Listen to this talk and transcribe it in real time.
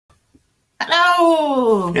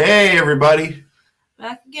Hello! Hey, everybody.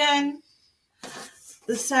 Back again.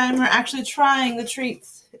 This time we're actually trying the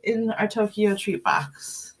treats in our Tokyo treat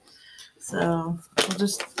box. So we'll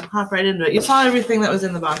just hop right into it. You saw everything that was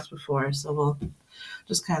in the box before, so we'll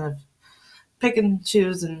just kind of pick and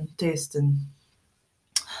choose and taste and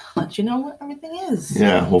let you know what everything is.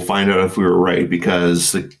 Yeah, we'll find out if we were right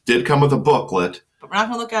because it did come with a booklet. But we're not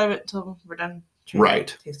going to look at it until we're done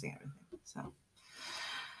tasting everything. So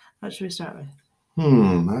what should we start with?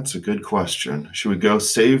 That's a good question. Should we go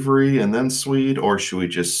savory and then sweet, or should we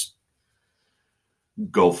just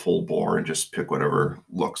go full bore and just pick whatever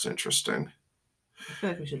looks interesting? I feel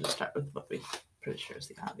like we should just start with what we're pretty sure is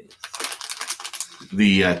the obvious.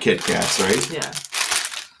 The Kit Kats, right? Yeah.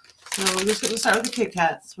 So we're just going to start with the Kit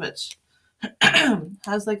Kats, which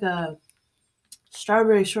has like a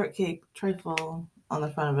strawberry shortcake trifle on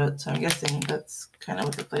the front of it. So I'm guessing that's kind of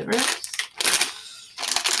what the flavor is.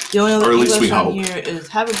 The only other English on here is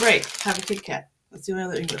have a break, have a Kit Kat. That's the only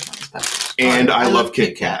other English one. And I love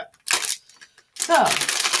Kit Kat. So,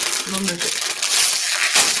 one more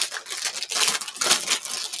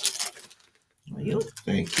drink.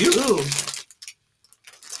 Thank you. Ooh.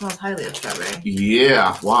 Smells highly of strawberry.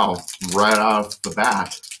 Yeah, wow. Right off the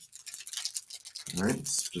bat. All right,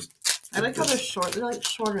 it's just. I like how they're short. They're like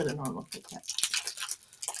shorter than normal Kit Kats.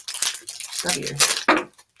 Stubbier.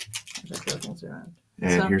 There's like things around.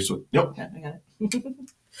 And here's what. Yep. Yeah, I got it.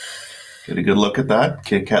 Get a good look at that.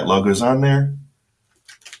 Kit Kat logo's on there.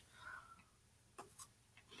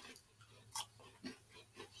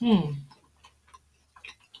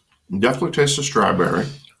 Definitely tastes the strawberry.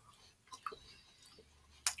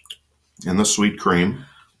 And the sweet cream.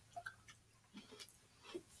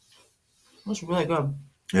 That's really good.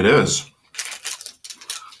 It is.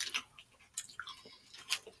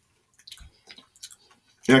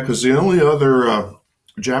 Yeah, because the only other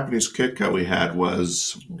Japanese Kit Kat we had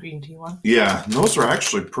was green tea one. Yeah, and those are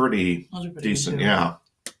actually pretty decent. Yeah,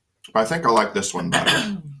 but I think I like this one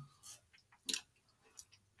better.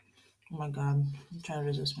 Oh my god, I'm trying to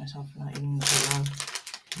resist myself from not eating this so long.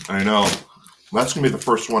 I know. That's gonna be the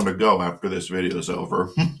first one to go after this video is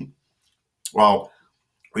over. Well,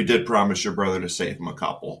 we did promise your brother to save him a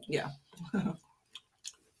couple. Yeah.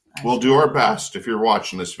 We'll do our best if you're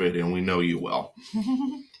watching this video, and we know you will.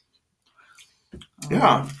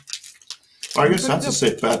 Yeah. Well, I guess that's a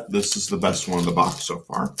safe bet. This is the best one in the box so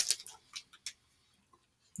far.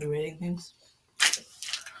 We're rating things?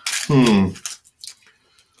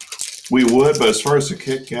 We would, but as far as the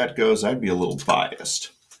Kit Kat goes, I'd be a little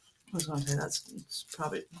biased. I was going to say that's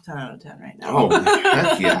probably 10 out of 10 right now. Oh,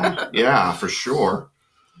 heck yeah. Yeah, for sure.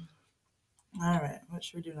 All right. What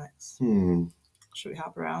should we do next? Should we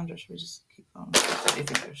hop around or should we just keep going with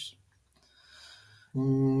 30 fingers?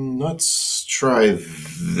 Let's try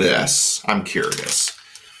this. I'm curious.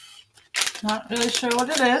 Not really sure what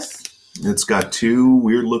it is. It's got two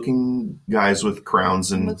weird-looking guys with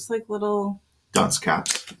crowns and looks like little dunce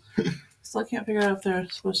caps. Still can't figure out if they're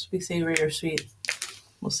supposed to be savory or sweet.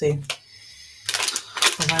 We'll see.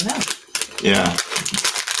 We'll find out. Yeah.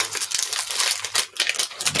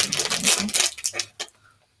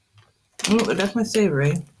 Oh, they're definitely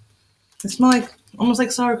savory. They smell like almost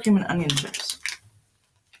like sour cream and onion chips.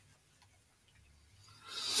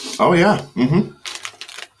 Oh yeah.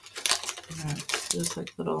 Just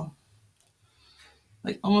like little,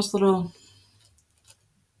 like almost little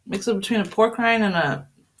mix up between a pork rind and a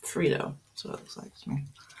Frito. That's what it looks like to me.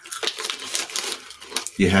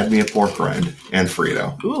 You had me a pork rind and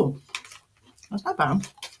Frito. Ooh, that's not bad.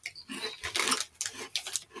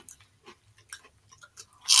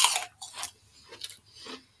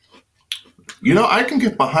 You know, I can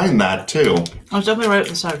get behind that too. I was definitely right with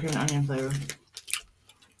the sour cream and onion flavor.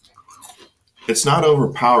 It's not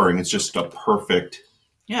overpowering. It's just a perfect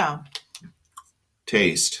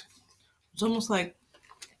taste. It's almost like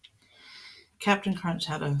Captain Crunch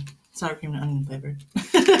had a sour cream and onion flavor.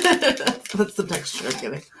 That's the texture I'm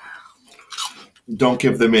getting. Don't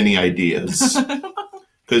give them any ideas.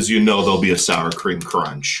 Because you know there'll be a sour cream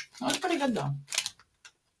crunch. Oh, it's pretty good though.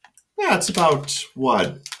 Yeah, it's about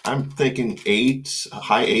what? I'm thinking 8,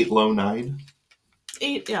 high 8, low 9.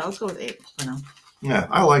 8, yeah, let's go with 8 for now. Yeah,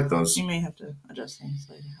 I like those. You may have to adjust things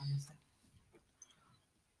later, obviously.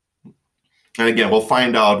 And again, we'll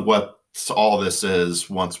find out what all this is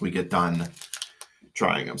once we get done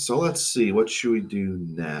trying them. So let's see, what should we do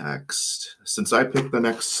next? Since I picked the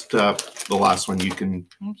last one, you can...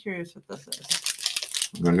 I'm curious what this is.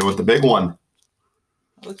 I'm going to go with the big one.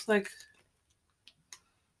 It looks like...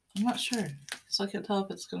 I'm not sure. So I can't tell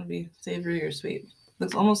if it's going to be savory or sweet.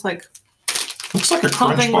 Looks almost like... Looks like a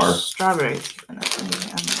Crunch bar. Strawberries. I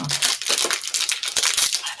don't know.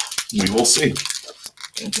 We will see.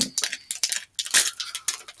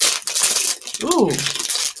 Ooh.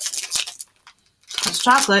 It's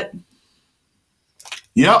chocolate.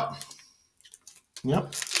 Yep.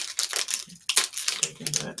 Yep.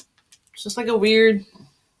 It's just like a weird,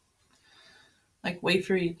 like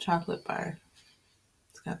wafery chocolate bar.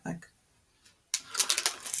 It's got like.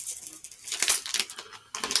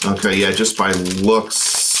 Okay, yeah, just by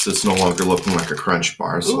looks, it's no longer looking like a Crunch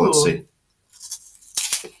bar. So let's see.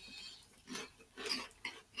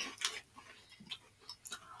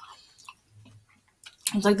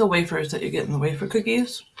 It's like the wafers that you get in the wafer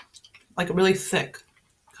cookies, like really thick,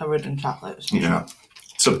 covered in chocolate. Yeah.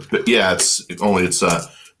 So yeah, it's a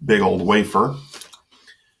big old wafer.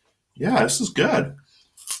 Yeah, this is good.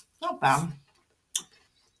 Not bad.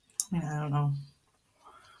 I mean, I don't know.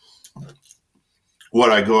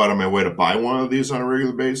 Would I go out of my way to buy one of these on a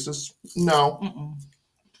regular basis? No.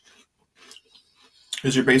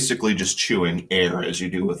 Because you're basically just chewing air as you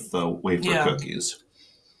do with the wafer cookies.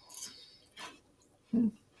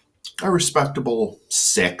 A respectable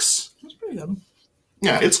 6. That's pretty good.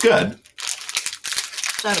 Yeah, it's good.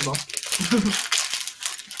 It's edible.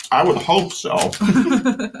 I would hope so.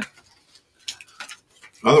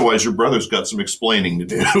 Otherwise, your brother's got some explaining to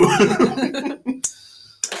do.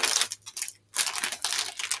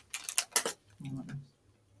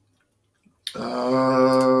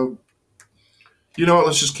 You know what?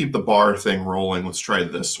 Let's just keep the bar thing rolling. Let's try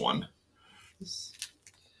this one. This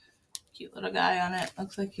cute little guy on it.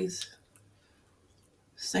 Looks like he's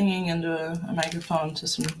singing into a microphone to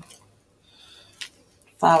some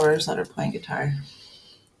flowers that are playing guitar.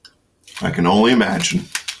 I can only imagine.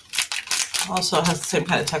 Also has the same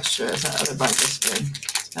kind of texture as that other bar just did.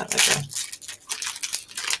 It's got like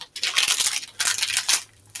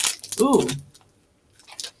a... Ooh.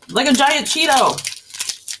 Like a giant Cheeto.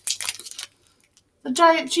 A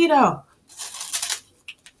giant Cheeto.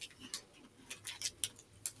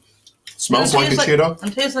 Smells like a Cheeto?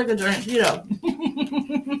 It tastes like a giant Cheeto.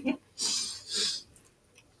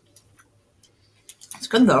 It's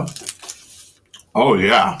good though. Oh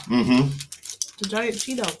yeah. Mm-hmm. It's a giant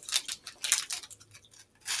Cheeto.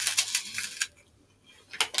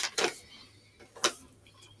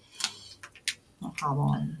 I'll hobble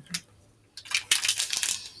on.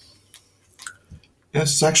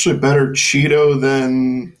 Yes, it's actually a better Cheeto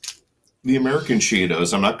than the American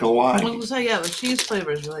Cheetos. I'm not gonna lie. I was gonna say, yeah, the cheese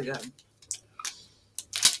flavor is really good.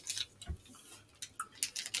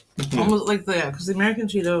 Almost like because the American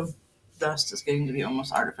Cheeto dust is getting to be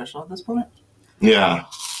almost artificial at this point. Yeah.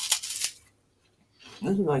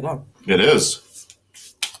 This is really good. It is.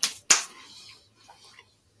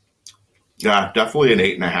 Yeah, definitely an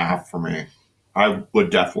 8.5 for me. I would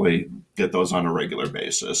definitely get those on a regular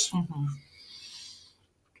basis. Mm-hmm.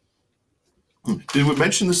 Did we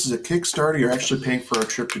mention this is a Kickstarter? You're actually paying for a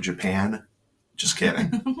trip to Japan? Just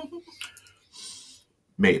kidding.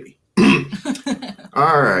 Maybe.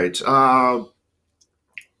 All right. All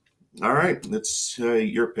right. It's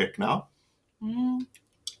your pick now.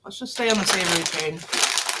 Let's just stay on the savory train.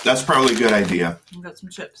 That's probably a good idea. We've got some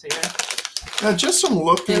chips here. Just some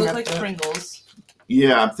looking. They look like Pringles.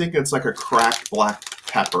 Yeah, I'm thinking it's like a cracked black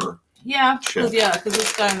pepper. Yeah, because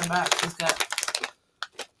this guy in the back has got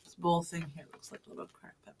this bowl thing here. Looks like little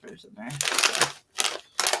cracked peppers in there.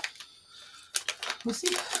 So. We'll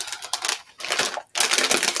see.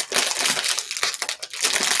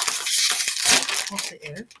 What's the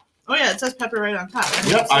air? Oh yeah, it says pepper right on top.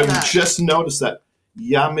 Yep, I just noticed that.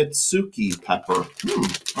 Yamitsuki pepper.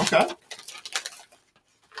 Okay.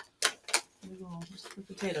 Just the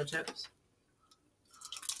potato chips.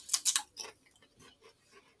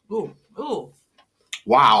 Ooh, ooh.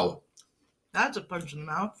 Wow. That's a punch in the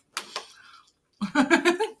mouth.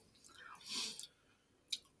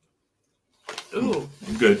 Ooh.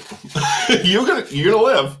 Good. You're gonna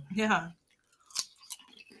live. Yeah.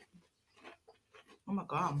 Oh my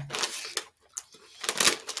god.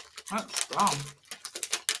 That's strong.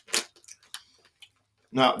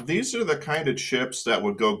 Now, these are the kind of chips that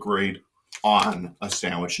would go great on a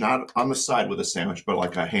sandwich, not on the side with a sandwich, but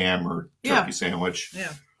like a ham or turkey sandwich.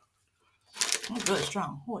 Yeah. Oh, really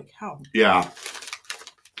strong. Holy cow. Yeah.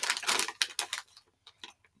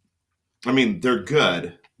 I mean, they're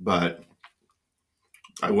good, but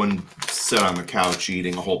I wouldn't sit on the couch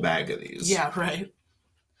eating a whole bag of these. Yeah, right.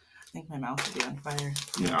 I think my mouth would be on fire.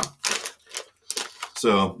 Yeah.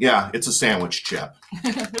 So, yeah, it's a sandwich chip.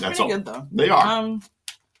 They're pretty good, though. They are.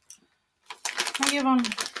 I give them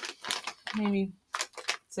maybe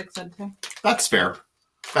 6 out of 10. That's fair.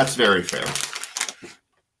 That's very fair.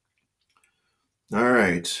 All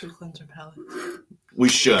right. Should we cleanse our palate? We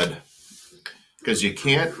should. because you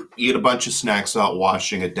can't eat a bunch of snacks without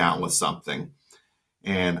washing it down with something.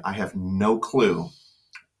 And I have no clue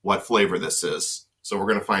what flavor this is. So we're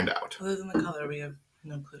going to find out. Other than the color, we have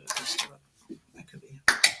no clue what this is. That could be.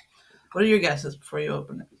 What are your guesses before you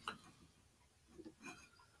open it?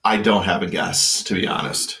 I don't have a guess, to be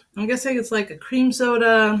honest. I'm guessing it's like a cream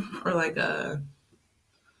soda or like a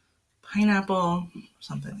pineapple,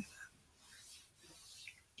 something like that.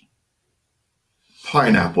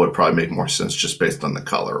 Pineapple would probably make more sense just based on the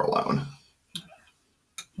color alone.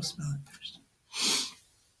 We'll smell it first.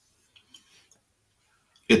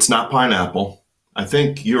 It's not pineapple. I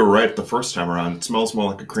think you were right the first time around. It smells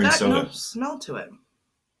more like a cream soda. No smell to it.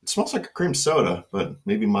 It smells like a cream soda, but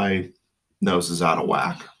maybe my nose is out of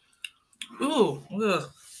whack. Ooh. Ugh.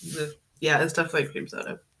 Yeah, it's definitely cream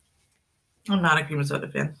soda. I'm not a cream soda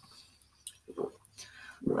fan.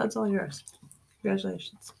 That's all yours.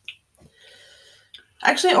 Congratulations.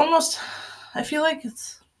 Actually, almost, I feel like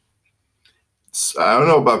I don't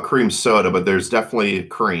know about cream soda, but there's definitely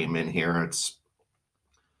cream in here.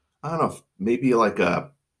 I don't know, maybe like I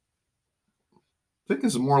think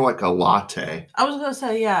it's more like a latte. I was going to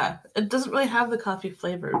say, yeah, it doesn't really have the coffee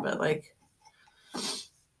flavor, but like,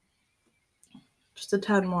 just a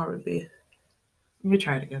tad more would be, let me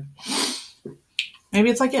try it again. Maybe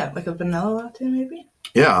it's like, yeah, like a vanilla latte, maybe?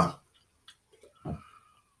 Yeah.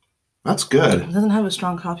 That's good. It doesn't have a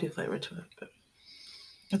strong coffee flavor to it, but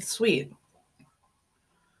it's sweet.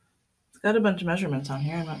 It's got a bunch of measurements on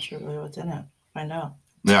here. I'm not sure really what's in it. Find out.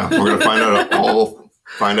 Yeah, we're going to find out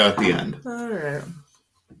find out at the end. All right.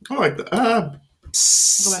 I like that.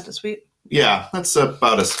 Go back to sweet. Yeah, that's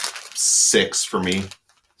about a 6 for me.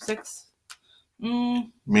 6?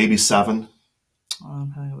 Maybe 7. Oh,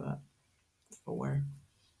 probably about 4.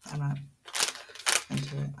 I'm not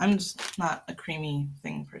into it. I'm just not a creamy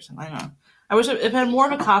thing person. I know. I wish if it had more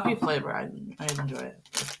of a coffee flavor, I'd enjoy it.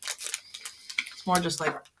 It's more just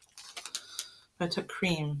like if I took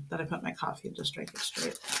cream, then I put my coffee and just drank it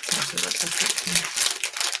straight.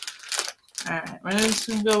 Alright, we're just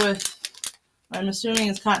going to go with what I'm assuming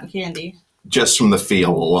is cotton candy. Just from the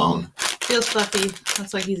feel alone. Feels fluffy.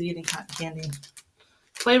 Looks like he's eating cotton candy.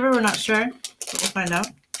 Flavor, we're not sure, but we'll find out.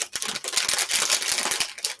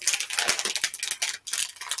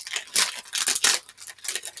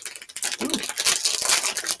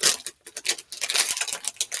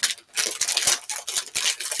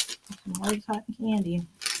 White cotton candy.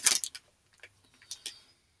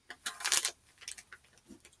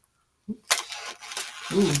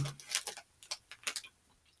 Ooh.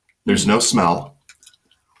 There's no smell.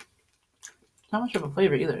 Not much of a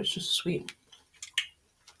flavor either. It's just sweet.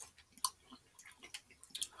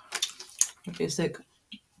 A basic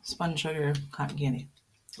spun sugar cotton candy.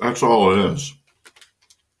 That's all it is.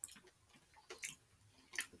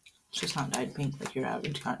 It's just not dyed pink like your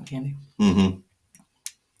average cotton candy. Mm-hmm.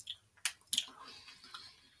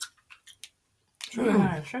 Sugar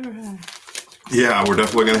high, sugar high. Yeah, we're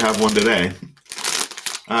definitely going to have one today.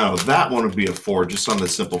 I don't know, that one would be a 4 just on the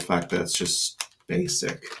simple fact that it's just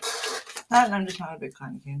basic. That and I'm just not a big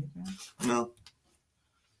cotton candy fan. No.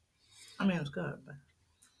 I mean, it's good, but...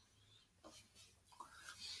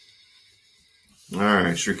 All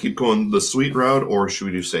right, should we keep going the sweet route or should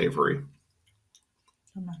we do savory?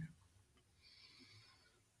 Doesn't matter.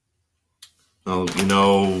 Oh, you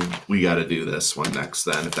know, we got to do this one next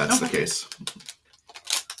then, if that's the case.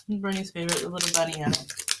 Bernie's favorite, the little bunny on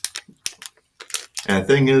it. And the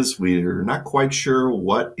thing is, we're not quite sure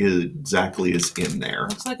what exactly is in there.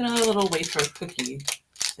 Looks like another little wafer cookie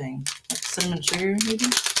thing. Like cinnamon sugar, maybe?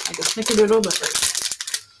 Like a snickerdoodle, but like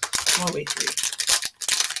more wafery.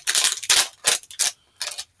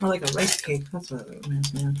 Or like a rice cake. That's what it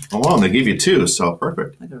reminds me of. Oh, wow, and they gave you 2, so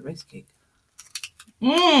perfect. Like a rice cake.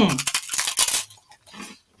 Mmm!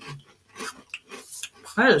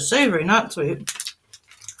 That is savory, not sweet.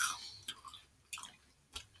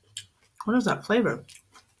 What is that flavor?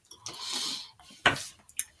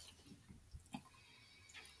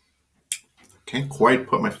 Can't quite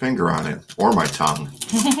put my finger on it, or my tongue.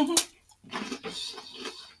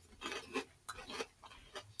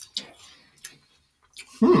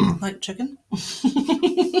 Like chicken?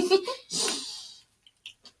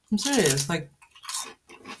 I'm serious, like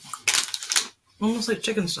almost like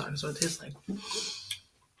chicken stock is what it tastes like.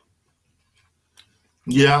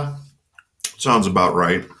 Yeah, sounds about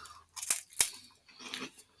right.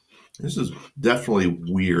 This is definitely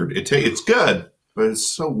weird. It's good, but it's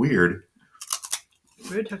so weird.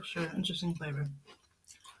 Weird texture, interesting flavor.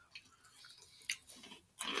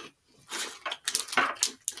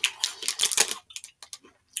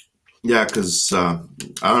 Yeah, because I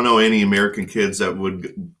don't know any American kids that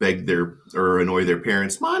would beg their or annoy their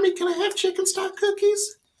parents. Mommy, can I have chicken stock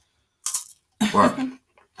cookies? Or,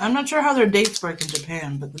 I'm not sure how their dates work in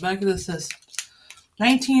Japan, but the back of this says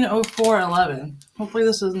 1904-11. Hopefully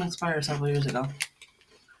this doesn't expire several years ago.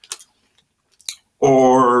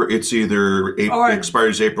 or it's either Or-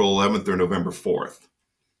 expires April 11th or November 4th.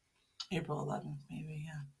 April 11th, maybe,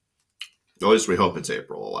 yeah. At least we hope it's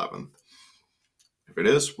April 11th. If it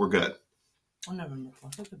is, we're good. Or November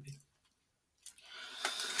 4th, it could be.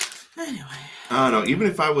 Anyway. I don't know. Even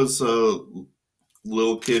if I was a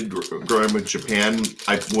little kid growing up in Japan,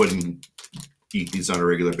 I wouldn't eat these on a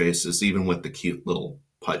regular basis, even with the cute little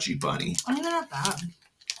pudgy bunny. I mean, they're not bad.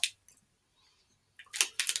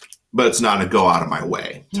 But it's not a go out of my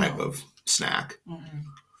way type No. of snack. Mm-mm.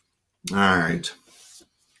 All right.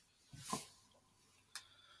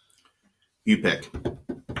 You pick.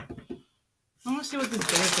 I want to see what these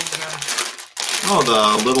bear things Oh,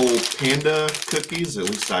 the little panda cookies. At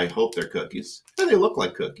least I hope they're cookies. Yeah, they look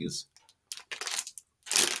like cookies.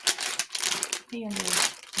 are.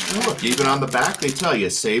 Pandas. Oh, look, even on the back, they tell you,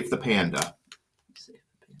 save the panda. Let's see.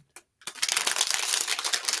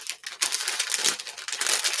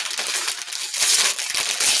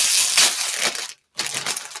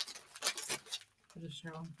 I'll just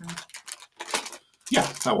share one for me. Yeah,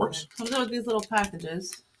 that works. Comes out with these little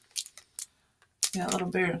packages. Yeah, a little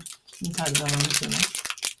bear inside of them, I'm assuming.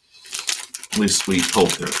 At least we hope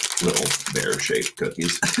they're little bear-shaped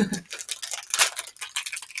cookies.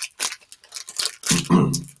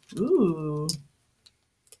 Ooh.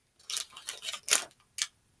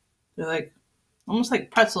 They're like almost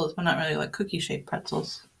like pretzels, but not really like cookie-shaped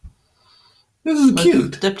pretzels. This is But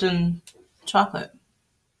cute. dipped in chocolate.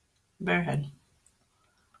 Bear head.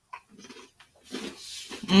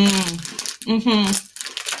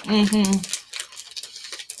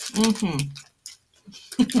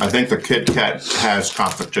 I think the Kit Kat has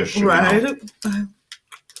competition. now.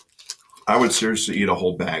 I would seriously eat a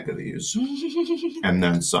whole bag of these and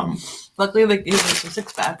then some. Luckily, they gave us a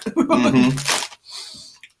 6-pack. Mhm.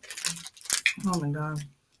 Oh my god.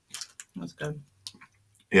 That's good.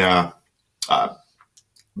 Yeah.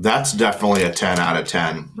 That's definitely a 10 out of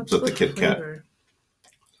 10 What's with the Kit Kat. flavor?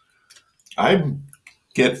 I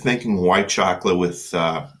get thinking white chocolate with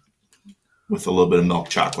a little bit of milk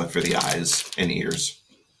chocolate for the eyes and ears.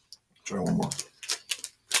 Try one more.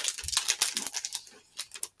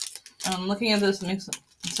 I'm looking at this, it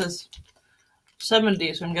says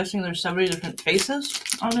 70, so I'm guessing there's 70 different faces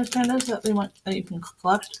on these pandas that you can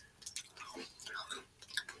collect.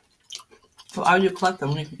 So how do you collect them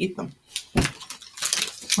when you can eat them?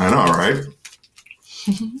 I know, right?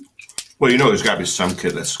 Well, you know, there's got to be some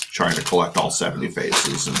kid that's trying to collect all 70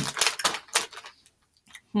 faces.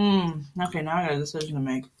 And Okay, now I got a decision to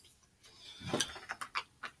make.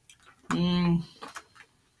 I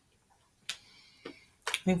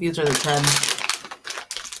think these are the 10.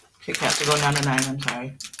 Kit Kats are going down to 9, I'm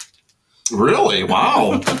sorry. really?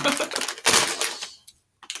 Wow.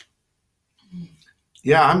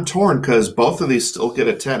 Yeah, I'm torn because both of these still get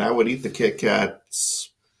a 10. I would eat the Kit Kats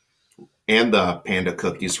and the panda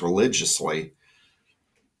cookies religiously.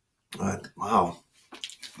 But wow.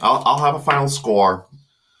 I'll have a final score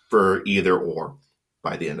for either or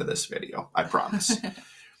by the end of this video. I promise.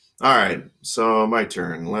 All right, so my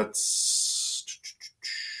turn.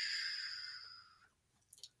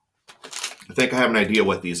 I think I have an idea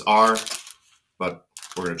what these are, but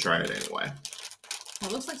we're going to try it anyway. Well,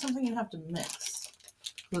 it looks like something you have to mix.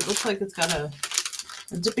 It looks like it's got a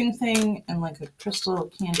dipping thing and like a crystal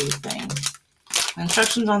candy thing. The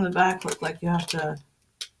instructions on the back look like you have to...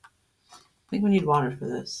 I think we need water for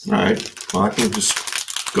this. All right. Well, I can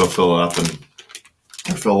just go fill it up or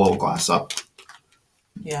fill a little glass up.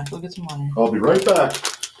 Yeah, go get some water. I'll be right back.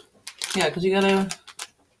 Yeah, because you gotta...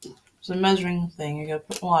 It's a measuring thing. You gotta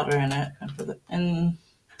put water in it and put it in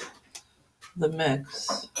the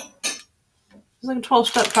mix. It's like a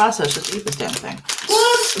 12-step process. Just eat this damn thing.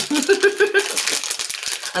 What?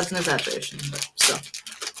 That's an exaggeration, but still.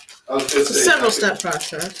 It's It's a several-step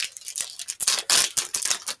process.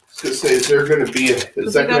 Is there going to be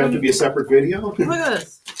is that going to have to be a separate video? Look at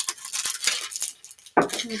this.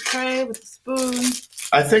 The tray with the spoon.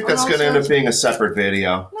 I think that's going to end up being a separate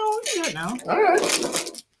video. No, we can do it now. All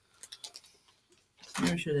right.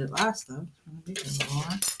 Maybe we should do it last, though.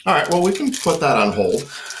 All right. Well, we can put that on hold.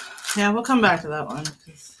 Yeah, we'll come back to that one.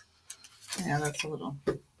 Yeah, that's a little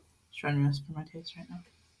strenuous for my taste right now.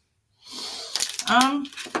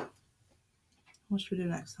 What should we do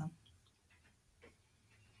next time?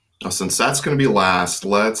 Well, since that's going to be last,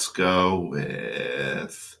 let's go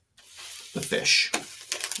with the fish.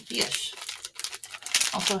 cookie-ish.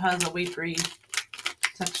 Also has a wafery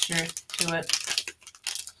texture to it.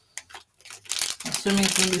 Assuming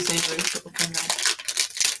it's gonna be savory, so we'll find out.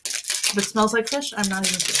 If it smells like fish, I'm not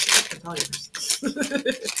even fishy, I can tell you this.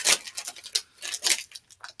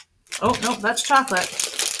 Oh, no, that's chocolate.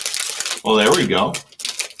 Oh, there we go.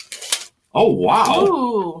 Oh, wow.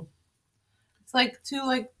 Ooh. It's like two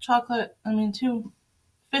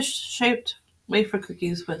fish-shaped wafer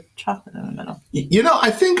cookies with chocolate in the middle. You know, I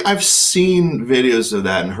think I've seen videos of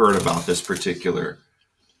that and heard about this particular.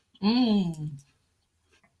 Mmm.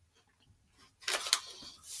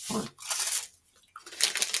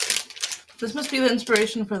 This must be the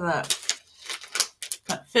inspiration for that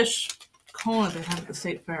fish cone that they have at the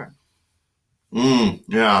state fair.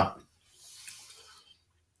 Yeah.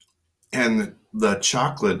 And the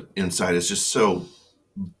chocolate inside is just so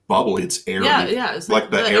bubbly. It's airy. Yeah. It's like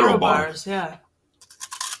the Aero bars. Yeah.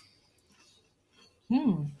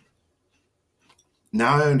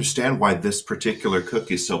 Now I understand why this particular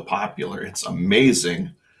cookie is so popular. It's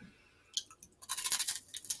amazing.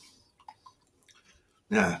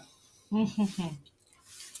 Yeah. Mm-hmm.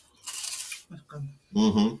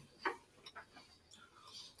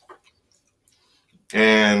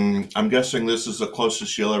 And I'm guessing this is the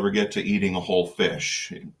closest you'll ever get to eating a whole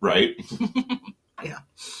fish, right? Yeah.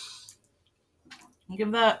 I'll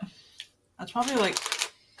give that's probably like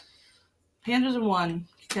Panda's a 1,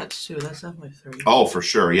 Kit Kat's 2. That's definitely 3. Oh, for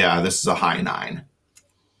sure. Yeah, this is a high 9.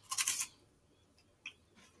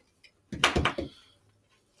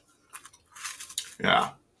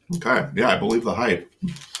 Yeah. Okay. Yeah, I believe the hype.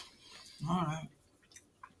 All right.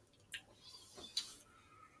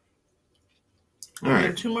 All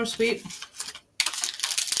right. 2 more sweet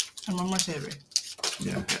and 1 more savory.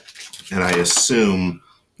 Yeah. And I assume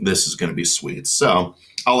this is going to be sweet. So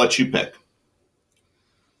I'll let you pick.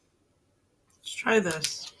 Let's try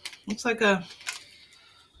this. Looks like a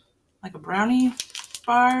brownie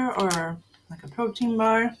bar or like a protein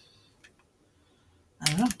bar. I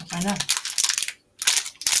don't know. We'll find out.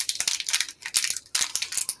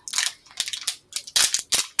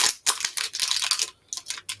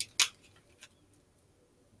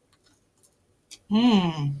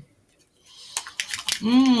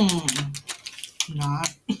 Not.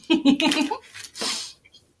 You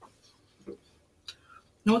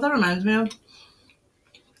know what that reminds me of?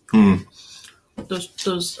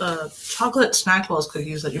 Those chocolate snack balls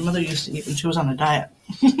cookies that your mother used to eat when she was on a diet.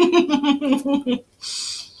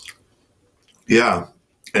 Yeah.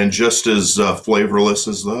 And just as flavorless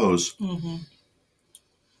as those.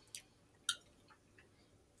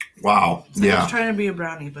 Wow. It's like it's trying to be a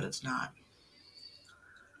brownie, but it's not.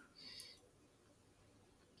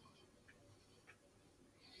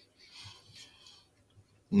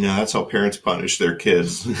 Yeah, that's how parents punish their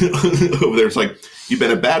kids. Over there, it's like, you've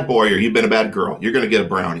been a bad boy or you've been a bad girl. You're going to get a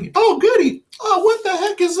brownie. Oh, goody. Oh, what the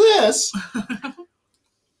heck is this?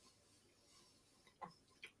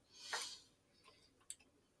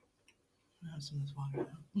 Some of this water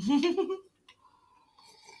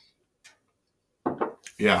now.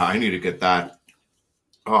 Yeah, I need to get that.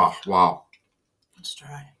 Oh, wow. Let's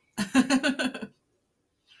try.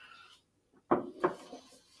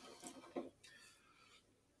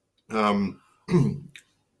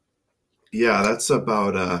 Yeah, that's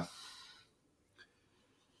about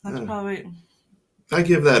That's probably. I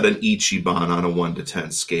give that an Ichiban on a 1 to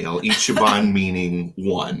 10 scale. Ichiban meaning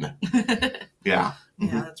 1. Yeah.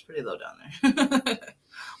 Yeah, that's pretty low down there.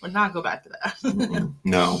 We'll not go back to that.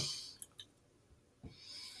 No.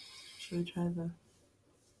 Should we try the?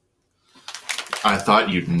 I thought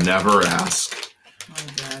you'd never ask. Oh,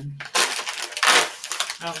 God.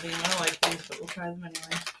 I don't think I like these, but we'll try them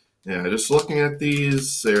anyway. Yeah, just looking at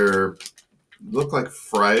these, they're look like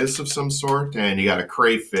fries of some sort, and you got a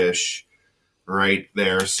crayfish right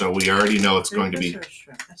there, so we already know it's going to be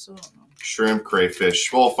shrimp. I still don't know. Shrimp,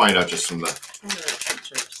 crayfish. We'll find out just from the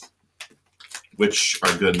Chips. which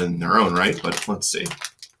are good in their own right, but let's see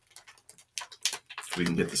if we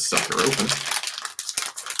can get this sucker open.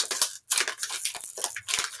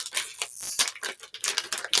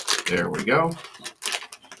 There we go.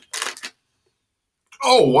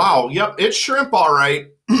 Oh, wow. Yep, it's shrimp, all right.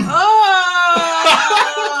 Oh!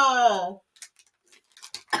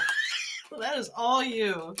 Well, that is all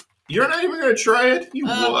you. You're not even going to try it? You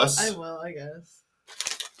wuss. I will, I guess.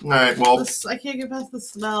 All right, well. I can't get past the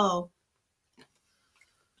smell.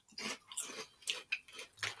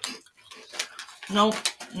 Nope.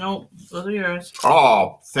 Those are yours.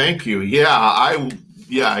 Oh, thank you. Yeah,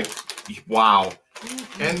 wow.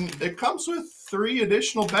 Mm-hmm. And it comes with 3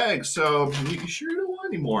 additional bags, so you sure don't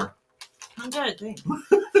want any more. I'm good, thanks.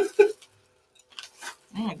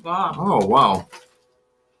 Oh my god. Oh, wow.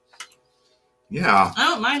 Yeah. I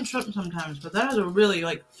don't mind shrimp sometimes, but that has a really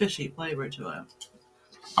like fishy flavor to it.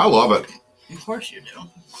 I love it. Of course you do.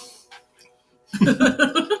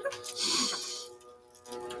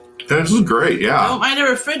 This is great, I yeah. don't mind a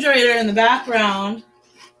refrigerator in the background.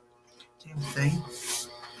 Damn thing.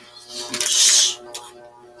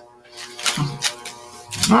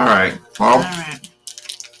 All right. Well, Alright.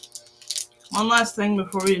 One last thing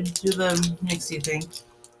before we do the mixy thing.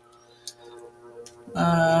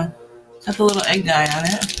 Got the little egg guy on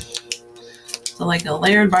it. So like a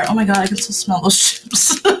layered bar. Oh my god, I can still smell those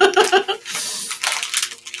chips.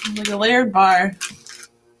 Like a layered bar.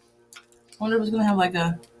 I wonder if it's gonna have like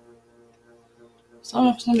a. I don't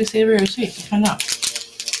know if it's gonna be savory or sweet. We'll find out.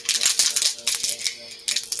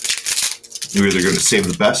 you're either going to save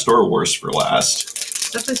the best or worst for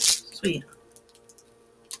last. Definitely sweet.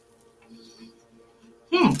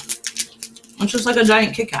 It's just like a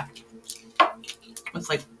giant Kit Kat. With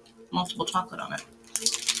like multiple chocolate on it.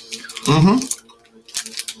 Mm-hmm.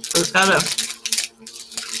 So it's got a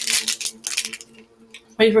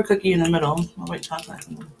wafer cookie in the middle, a white chocolate,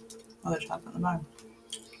 and other chocolate in the bottom.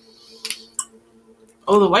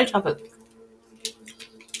 Oh, the white chocolate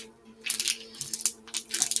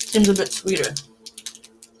seems a bit sweeter.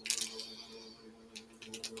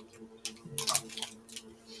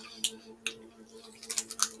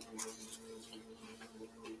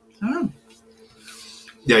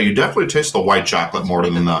 Yeah, you definitely taste the white chocolate more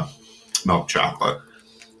than the milk chocolate.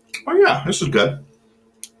 Oh yeah, this is good.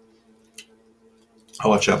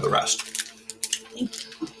 I'll let you have the rest.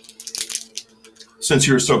 Since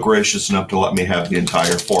you were so gracious enough to let me have the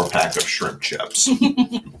entire 4-pack of shrimp chips.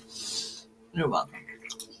 You're welcome.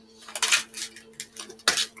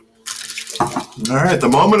 All right, the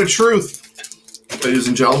moment of truth, ladies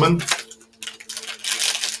and gentlemen.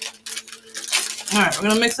 All right, we're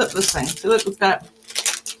gonna mix up this thing. See, look, we've got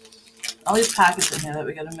all these packets in here that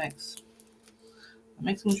we gotta mix.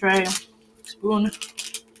 Mixing tray, spoon.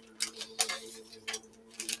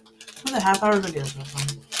 What a half-hour video so far.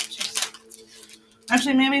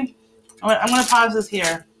 Actually, maybe I'm gonna pause this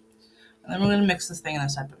here, and then we're gonna mix this thing in a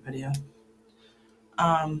separate video.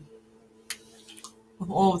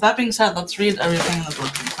 Well, with that being said, let's read everything in the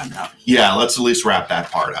book and find out. Yeah, let's at least wrap that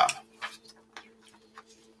part up.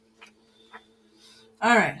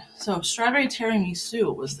 All right, so strawberry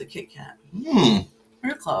tiramisu was the Kit Kat.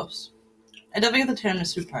 We're close. I definitely get the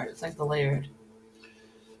tiramisu part. It's like the layered.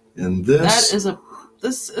 And this is a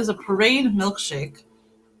parade milkshake.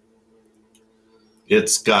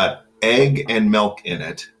 It's got egg and milk in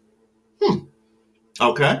it.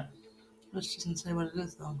 Okay. Which doesn't say what it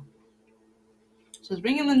is though. It says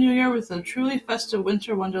bring in the new year with a truly festive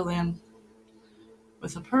winter wonderland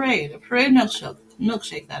with a parade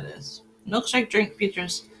milkshake that is. Milkshake drink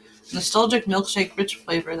features nostalgic milkshake rich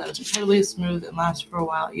flavor that is incredibly smooth and lasts for a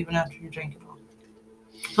while even after you drink it all.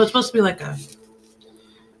 So it's supposed to be like a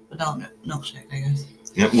vanilla milkshake, I guess.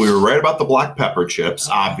 Yep, we were right about the black pepper chips,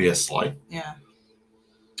 obviously. Yeah.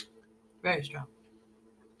 Very strong.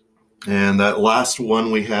 And that last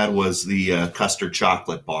one we had was the custard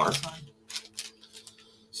chocolate bar.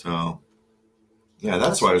 So, yeah,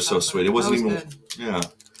 that's why it was so sweet. It wasn't even good. Yeah.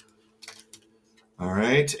 All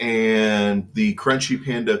right, and the Crunchy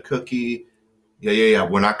Panda cookie. Yeah.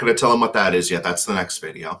 We're not going to tell them what that is yet. That's the next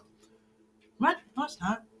video. What? No, it's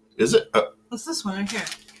not. Is it? What's this one right here?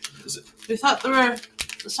 Is it? We thought there were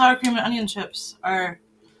the sour cream and onion chips are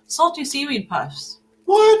salty seaweed puffs.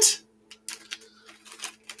 What?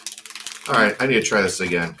 All right, I need to try this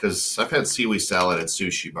again because I've had seaweed salad at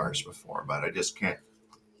sushi bars before, but I just can't.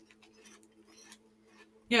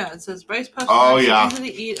 Yeah, it says rice puffs Oh, are yeah. easy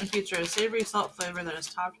to eat and feature a savory salt flavor that is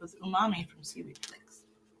topped with umami from seaweed flakes.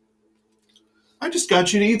 I just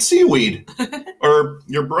got you to eat seaweed. Or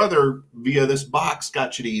your brother, via this box,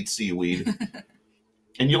 got you to eat seaweed.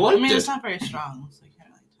 And you liked it. It's not very strong, so you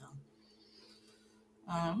can't really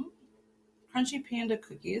tell. Crunchy Panda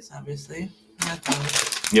cookies, obviously. We got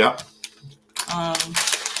those. Yep.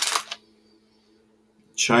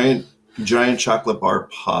 Giant chocolate bar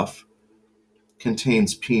puff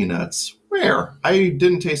contains peanuts. Where? I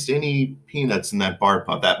didn't taste any peanuts in that bar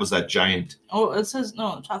puff. That was that giant. Oh, it says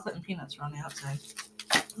no, chocolate and peanuts are on the outside.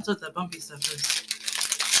 That's what that bumpy stuff is.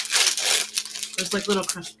 There's like little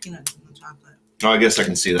crushed peanuts in the chocolate. Oh, I guess I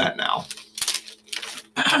can see that now.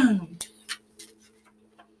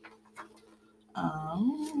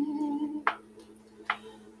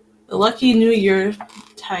 The Lucky New Year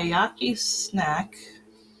taiyaki snack.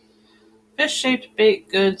 Fish-shaped baked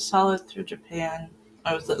goods, solid through Japan.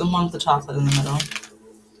 Oh, it's the one with the chocolate in the middle.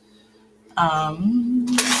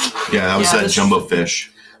 Yeah, that was Yeah, that jumbo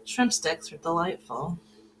fish. Shrimp sticks are delightful.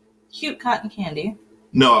 Cute cotton candy.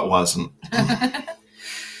 No, it wasn't.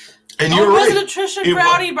 And Oh, you're it right. wasn't a Trisha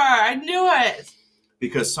Brownie bar. I knew it.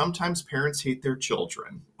 Because sometimes parents hate their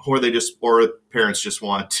children, or parents just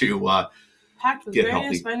want to Packed with get various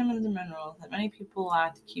healthy. vitamins and minerals that many people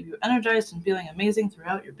lack to keep you energized and feeling amazing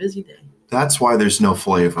throughout your busy day. That's why there's no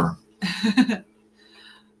flavor.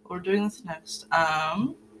 We're doing this next.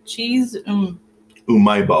 Cheese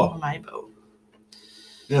Umaibo. Umaibo.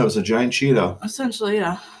 Yeah, it was a giant Cheeto. Essentially,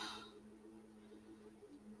 yeah.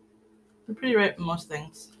 They're pretty right with most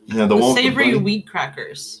things. Yeah, the savory wheat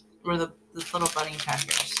crackers, or the little bunny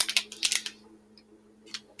crackers.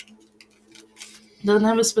 Doesn't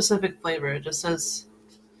have a specific flavor. It just says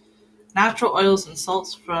natural oils and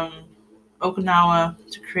salts from Okinawa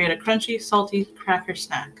to create a crunchy, salty cracker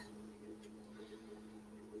snack.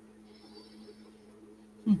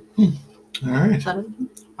 All right. Is that it?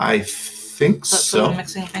 I think That's so. the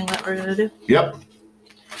mixing thing that we're gonna do. Yep.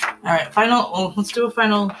 All right, let's do a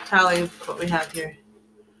final tally of what we have here.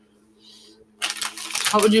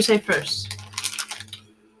 What would you say first?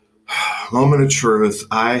 Moment of truth.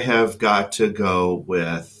 I have got to go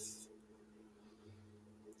with.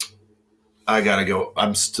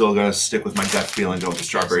 I'm still gonna stick with my gut feeling. Go with the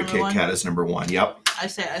strawberry Kit Kat as number one. Yep. I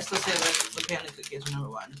still say that the panda cookies are number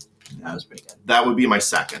one. That was pretty good. That would be my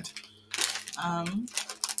second.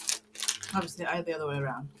 Obviously I had the other way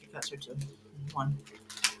around. Kit Kats are 2. 1.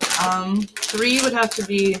 3 would have to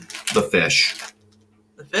be The fish.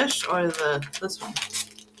 the fish or this one.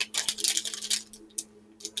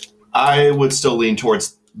 I would still lean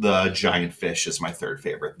towards the giant fish as my third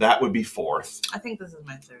favorite. That would be fourth. I think this is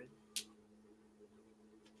my third.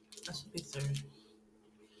 This would be third.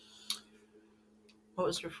 What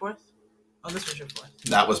was your fourth? Oh, this was your fourth.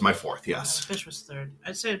 That was my fourth, Yeah, yes. the fish was third.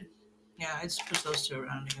 I'd say, yeah, I'd switch those two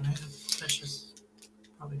around again. I think fish is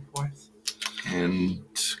probably fourth. And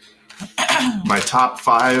my top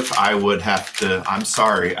 5, I would have to, I'm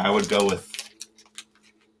sorry, I would go with,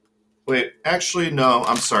 wait, actually, no,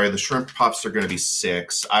 I'm sorry, the shrimp puffs are going to be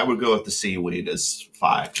 6. I would go with the seaweed as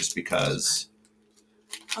 5, just because.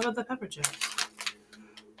 How about the pepper chips?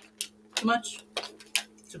 Too much?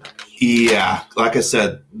 Too much. Yeah, like I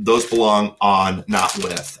said, those belong on, not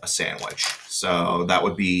with, a sandwich. So that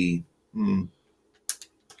would be,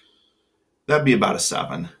 that'd be about a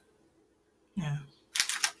 7. Yeah.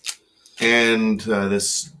 And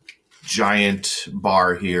this giant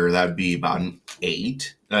bar here, that'd be about an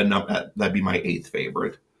 8. That'd be my 8th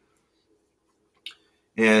favorite.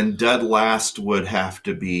 And dead last would have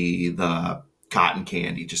to be the cotton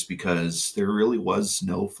candy, just because there really was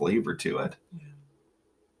no flavor to it. Yeah.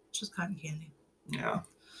 It's just cotton candy. Yeah.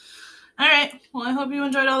 All right. Well, I hope you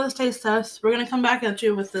enjoyed all this taste test. We're going to come back at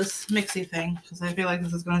you with this mixy thing because I feel like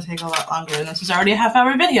this is going to take a lot longer and this is already a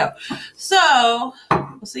half-hour video. So,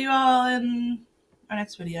 we'll see you all in our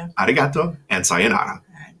next video. Arigato and sayonara.